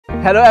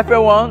Hello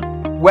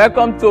everyone,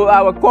 welcome to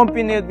our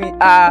company. We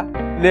are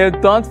the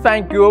Don't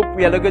Find Group.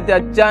 We are located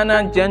at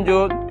China,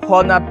 Zhengzhou,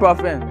 Henan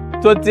Province.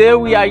 Today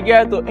we are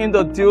here to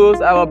introduce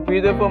our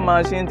beautiful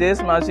machine.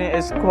 This machine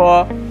is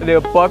called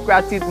the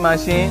bureaucratic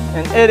machine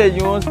and it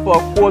is used for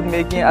code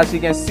making. As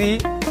you can see,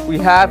 we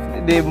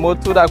have the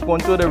motor that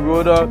controls the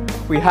rotor.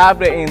 We have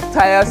the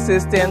entire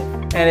system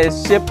and the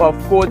shape of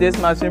code this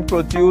machine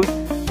produces.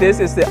 This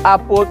is the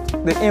output,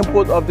 the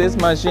input of this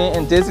machine,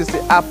 and this is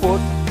the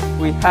output.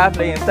 We have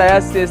the entire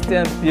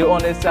system built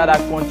on the side that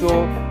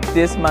control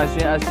this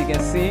machine. As you can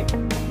see,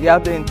 we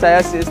have the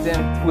entire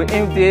system.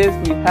 Within this,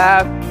 we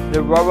have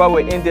the rubber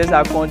within this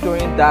are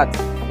controlling that.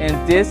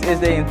 And this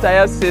is the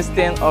entire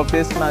system of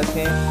this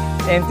machine.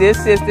 And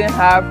this system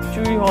have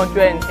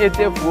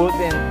 380 volts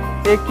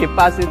and its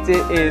capacity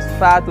is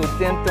 5 to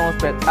 10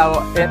 tons per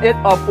hour. And its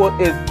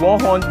output is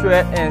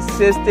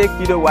 160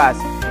 kilowatts.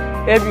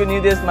 If you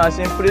need this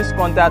machine, please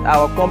contact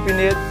our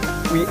company.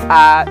 We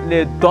are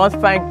the Don't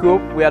Find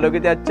Group. We are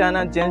located at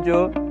China,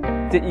 Zhengzhou.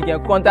 You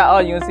can contact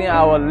us using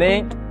our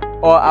link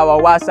or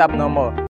our WhatsApp number.